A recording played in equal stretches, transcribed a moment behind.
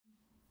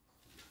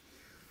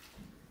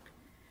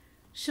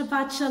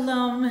Shabbat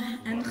Shalom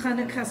and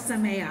Chanukah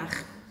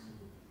Sameach.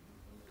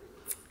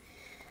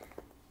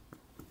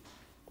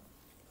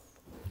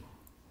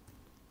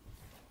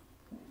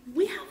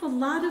 We have a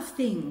lot of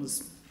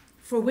things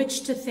for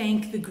which to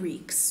thank the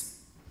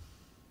Greeks.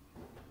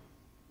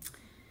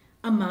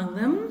 Among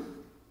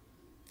them,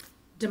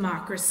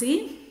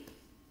 democracy,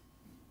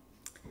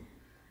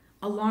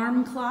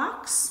 alarm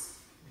clocks,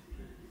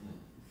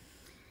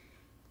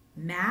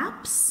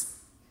 maps,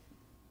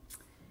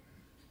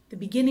 the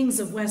beginnings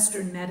of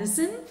Western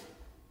medicine,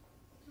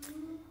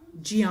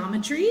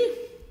 geometry.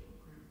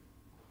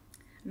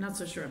 I'm not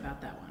so sure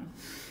about that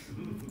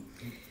one.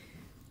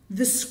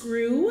 The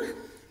screw,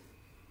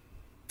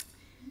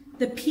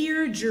 the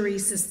peer jury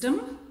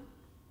system,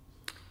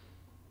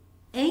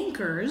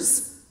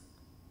 anchors,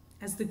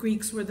 as the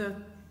Greeks were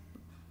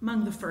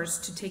among the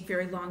first to take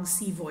very long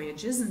sea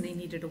voyages, and they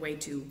needed a way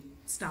to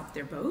stop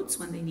their boats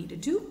when they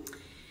needed to.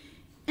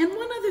 And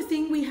one other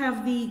thing we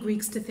have the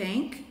Greeks to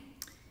thank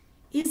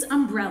is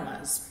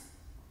umbrellas.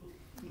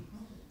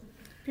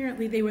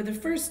 Apparently they were the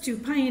first to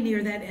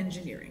pioneer that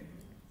engineering.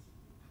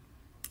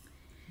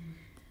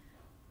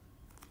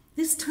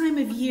 This time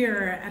of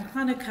year at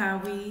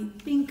Chanukah, we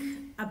think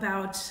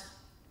about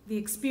the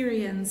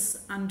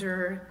experience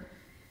under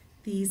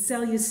the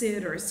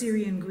Seleucid or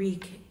Assyrian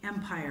Greek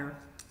Empire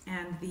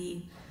and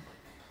the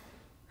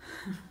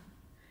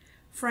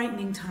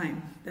frightening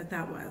time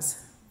that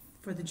was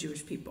for the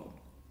Jewish people.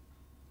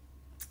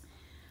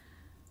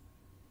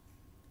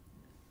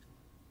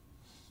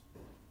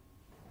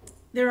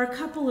 There are a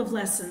couple of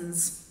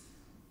lessons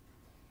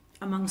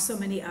among so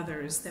many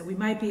others that we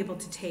might be able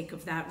to take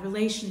of that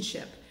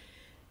relationship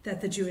that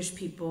the Jewish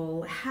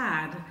people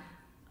had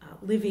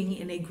living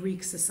in a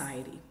Greek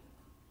society.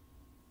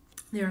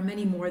 There are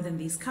many more than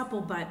these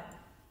couple, but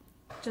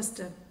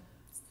just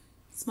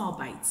small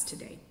bites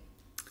today.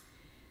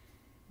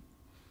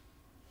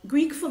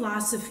 Greek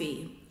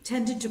philosophy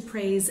tended to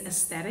praise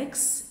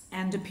aesthetics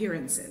and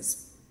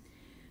appearances.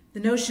 The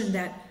notion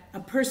that a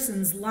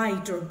person's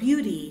light or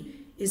beauty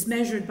is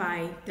measured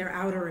by their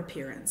outer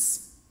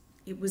appearance.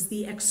 It was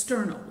the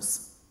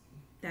externals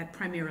that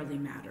primarily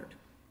mattered.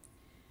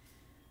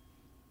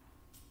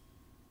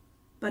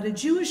 But a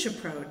Jewish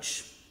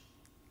approach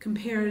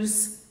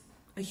compares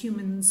a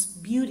human's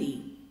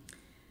beauty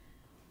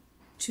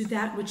to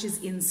that which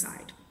is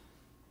inside.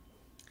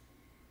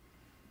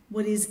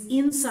 What is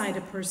inside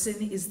a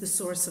person is the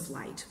source of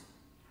light.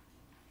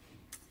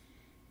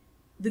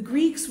 The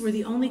Greeks were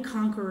the only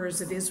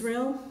conquerors of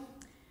Israel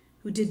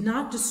who did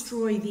not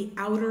destroy the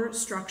outer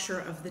structure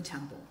of the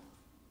temple.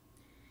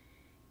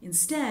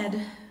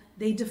 Instead,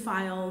 they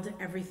defiled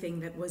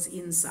everything that was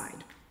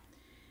inside.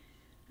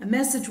 A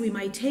message we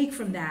might take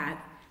from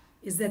that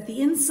is that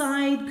the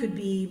inside could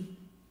be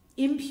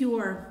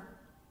impure,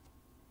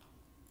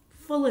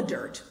 full of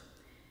dirt,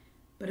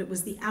 but it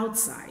was the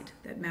outside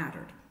that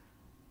mattered.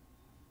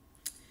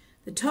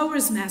 The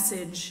Torah's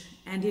message,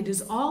 and it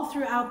is all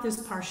throughout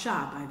this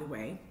parsha, by the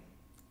way,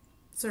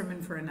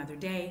 sermon for another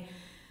day,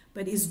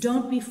 but is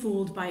don't be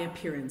fooled by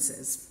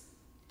appearances.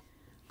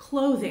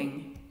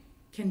 Clothing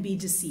can be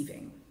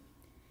deceiving.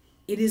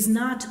 It is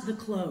not the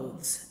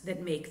clothes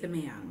that make the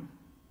man,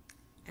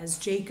 as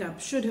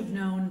Jacob should have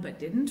known but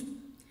didn't,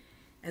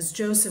 as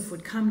Joseph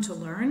would come to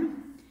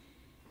learn,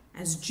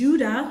 as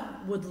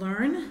Judah would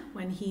learn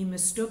when he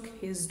mistook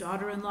his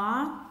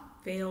daughter-in-law,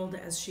 veiled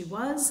as she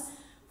was,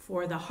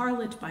 for the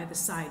harlot by the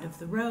side of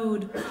the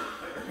road,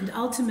 and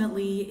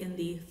ultimately in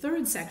the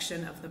third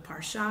section of the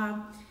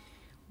parsha,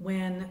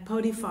 when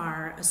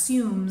Potiphar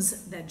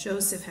assumes that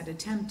Joseph had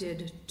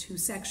attempted to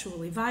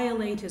sexually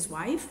violate his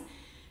wife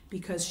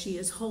because she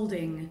is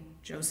holding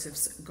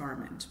Joseph's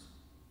garment.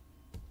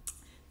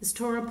 This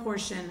Torah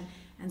portion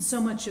and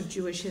so much of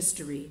Jewish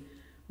history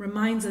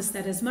reminds us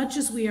that as much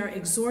as we are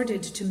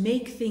exhorted to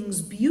make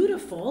things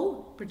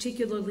beautiful,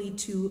 particularly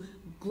to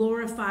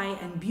glorify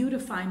and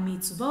beautify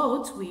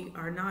mitzvot, we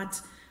are not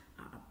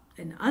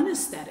an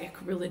unaesthetic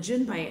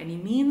religion by any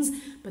means,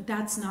 but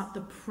that's not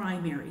the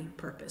primary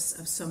purpose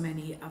of so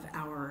many of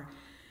our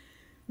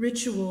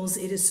rituals.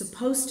 It is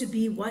supposed to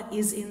be what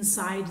is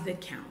inside that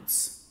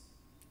counts.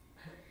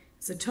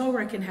 So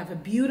Torah can have a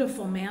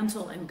beautiful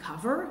mantle and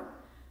cover,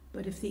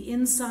 but if the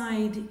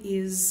inside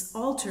is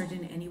altered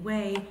in any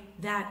way,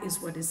 that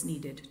is what is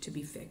needed to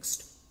be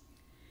fixed.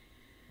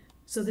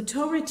 So the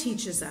Torah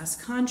teaches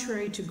us,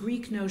 contrary to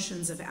Greek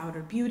notions of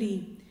outer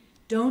beauty,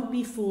 don't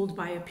be fooled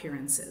by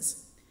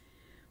appearances.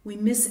 We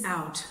miss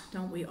out,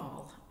 don't we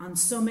all, on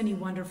so many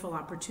wonderful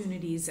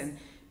opportunities and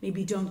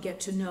maybe don't get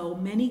to know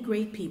many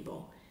great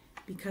people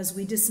because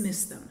we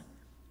dismiss them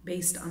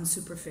based on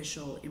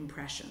superficial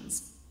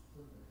impressions.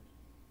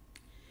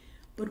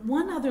 But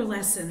one other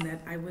lesson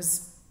that I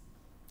was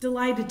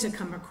delighted to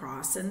come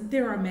across, and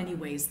there are many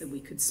ways that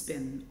we could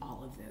spin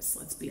all of this,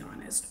 let's be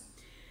honest.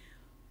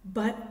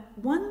 But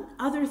one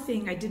other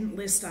thing I didn't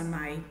list on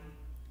my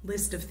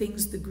list of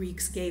things the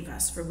Greeks gave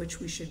us for which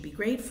we should be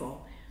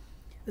grateful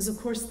is, of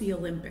course, the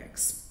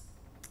Olympics.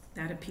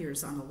 That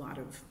appears on a lot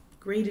of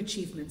great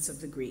achievements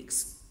of the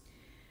Greeks.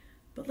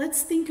 But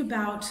let's think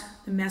about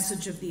the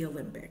message of the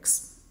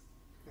Olympics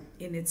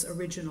in its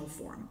original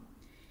form.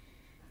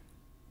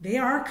 They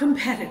are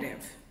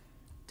competitive,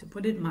 to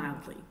put it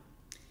mildly.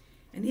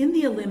 And in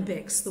the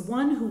Olympics, the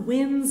one who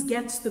wins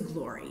gets the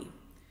glory.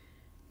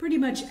 Pretty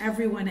much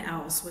everyone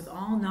else, with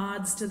all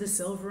nods to the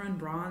silver and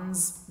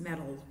bronze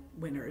medal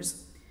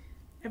winners,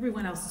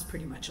 everyone else is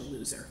pretty much a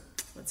loser,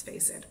 let's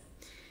face it.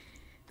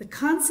 The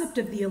concept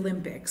of the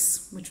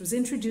Olympics, which was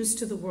introduced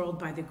to the world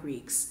by the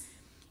Greeks,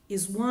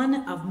 is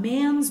one of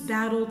man's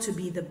battle to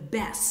be the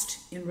best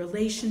in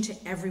relation to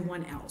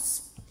everyone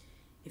else.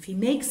 If he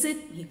makes it,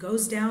 he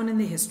goes down in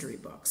the history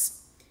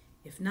books.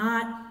 If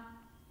not,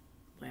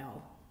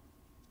 well,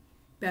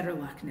 better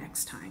luck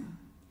next time.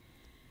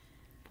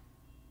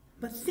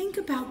 But think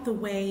about the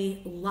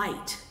way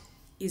light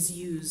is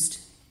used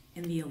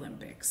in the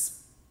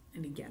Olympics.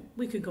 And again,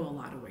 we could go a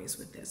lot of ways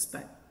with this,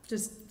 but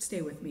just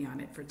stay with me on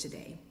it for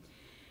today.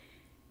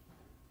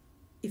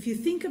 If you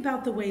think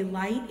about the way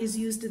light is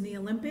used in the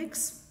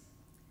Olympics,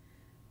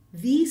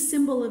 the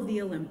symbol of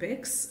the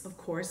Olympics, of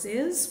course,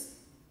 is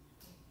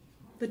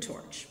the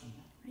torch,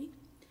 right?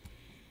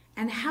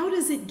 And how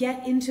does it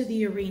get into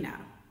the arena?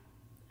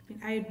 I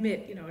mean, I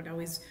admit, it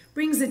always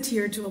brings a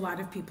tear to a lot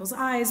of people's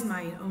eyes,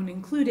 my own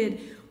included,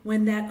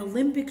 when that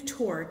Olympic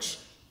torch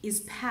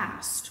is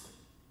passed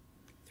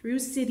through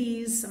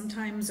cities,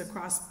 sometimes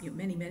across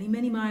many, many,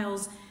 many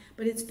miles,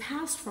 but it's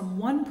passed from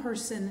one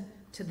person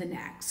to the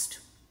next.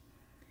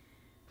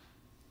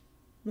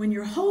 When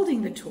you're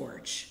holding the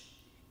torch,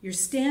 you're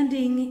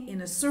standing in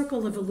a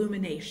circle of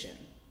illumination,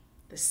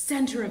 the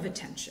center of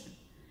attention.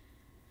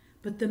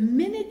 But the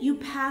minute you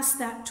pass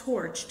that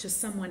torch to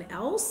someone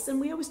else, and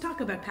we always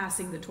talk about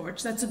passing the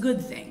torch, that's a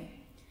good thing.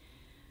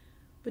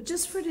 But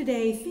just for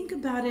today, think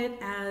about it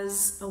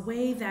as a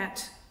way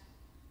that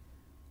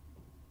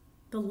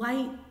the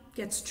light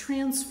gets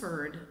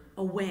transferred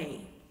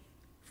away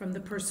from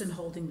the person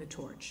holding the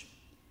torch.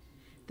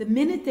 The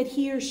minute that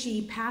he or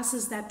she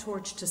passes that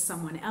torch to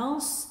someone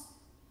else,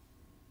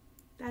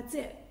 that's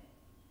it.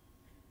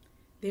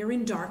 They're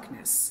in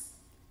darkness,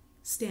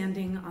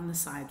 standing on the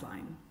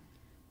sideline,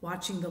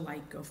 watching the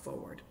light go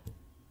forward.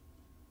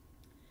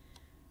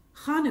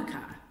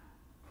 Chanukah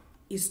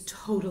is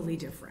totally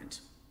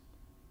different.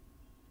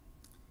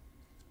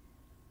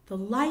 The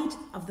light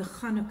of the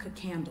Chanukah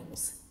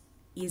candles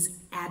is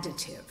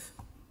additive.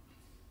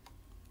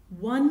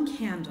 One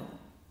candle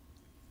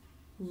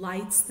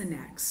lights the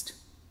next,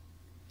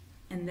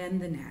 and then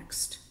the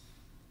next,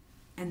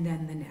 and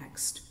then the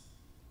next.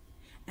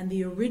 And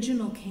the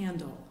original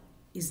candle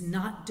is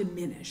not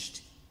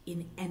diminished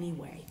in any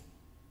way.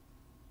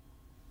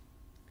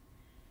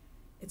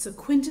 It's a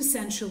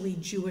quintessentially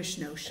Jewish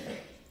notion.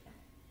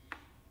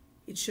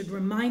 It should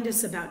remind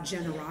us about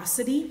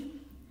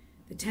generosity,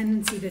 the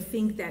tendency to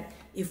think that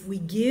if we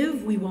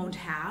give, we won't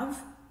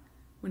have,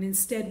 when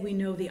instead we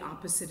know the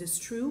opposite is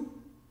true.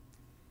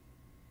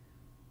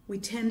 We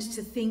tend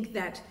to think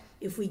that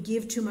if we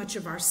give too much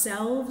of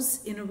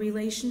ourselves in a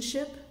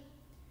relationship,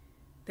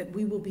 that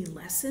we will be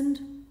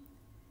lessened,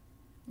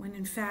 when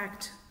in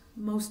fact,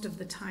 most of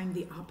the time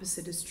the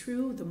opposite is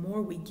true. The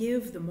more we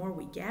give, the more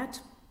we get.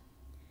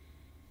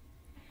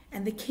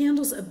 And the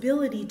candle's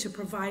ability to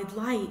provide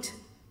light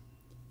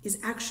is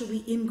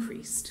actually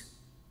increased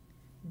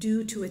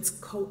due to its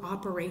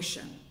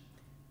cooperation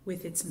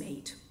with its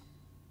mate.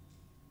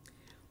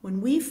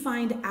 When we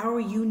find our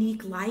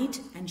unique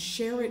light and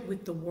share it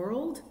with the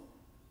world,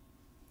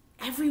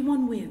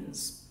 everyone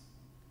wins.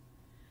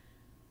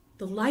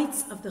 The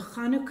lights of the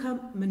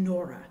Chanukah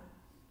menorah,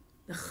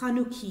 the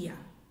Chanukiah,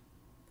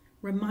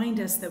 remind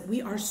us that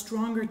we are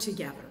stronger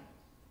together.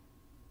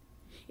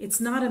 It's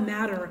not a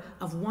matter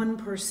of one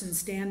person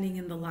standing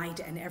in the light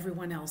and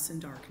everyone else in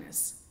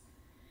darkness.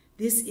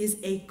 This is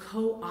a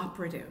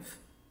cooperative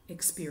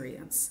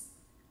experience,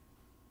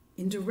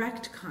 in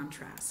direct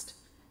contrast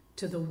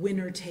to the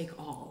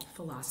winner-take-all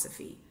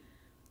philosophy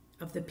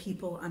of the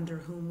people under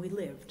whom we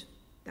lived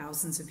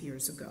thousands of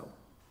years ago.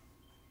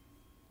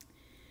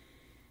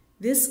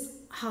 This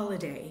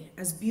holiday,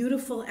 as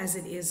beautiful as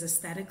it is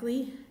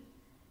aesthetically,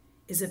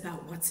 is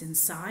about what's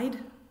inside,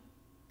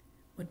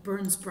 what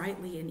burns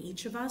brightly in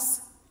each of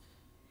us,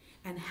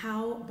 and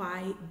how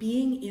by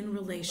being in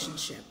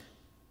relationship,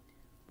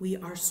 we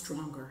are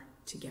stronger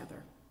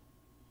together.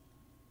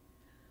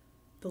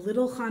 The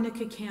little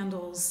Chanukah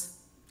candles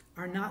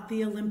are not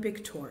the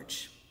Olympic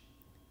torch,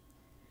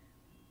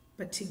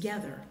 but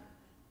together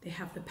they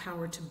have the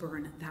power to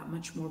burn that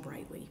much more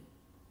brightly.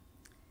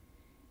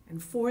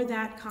 And for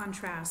that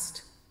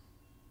contrast,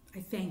 I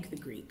thank the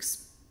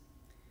Greeks.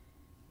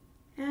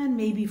 And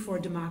maybe for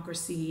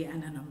democracy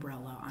and an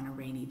umbrella on a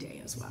rainy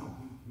day as well.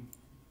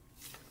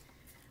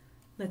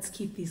 Let's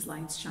keep these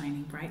lights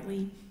shining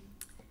brightly,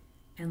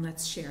 and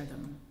let's share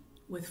them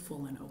with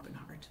full and open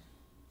heart.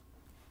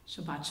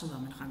 Shabbat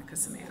Shalom and Chanukah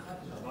Sameach.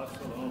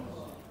 Shabbat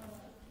Shalom.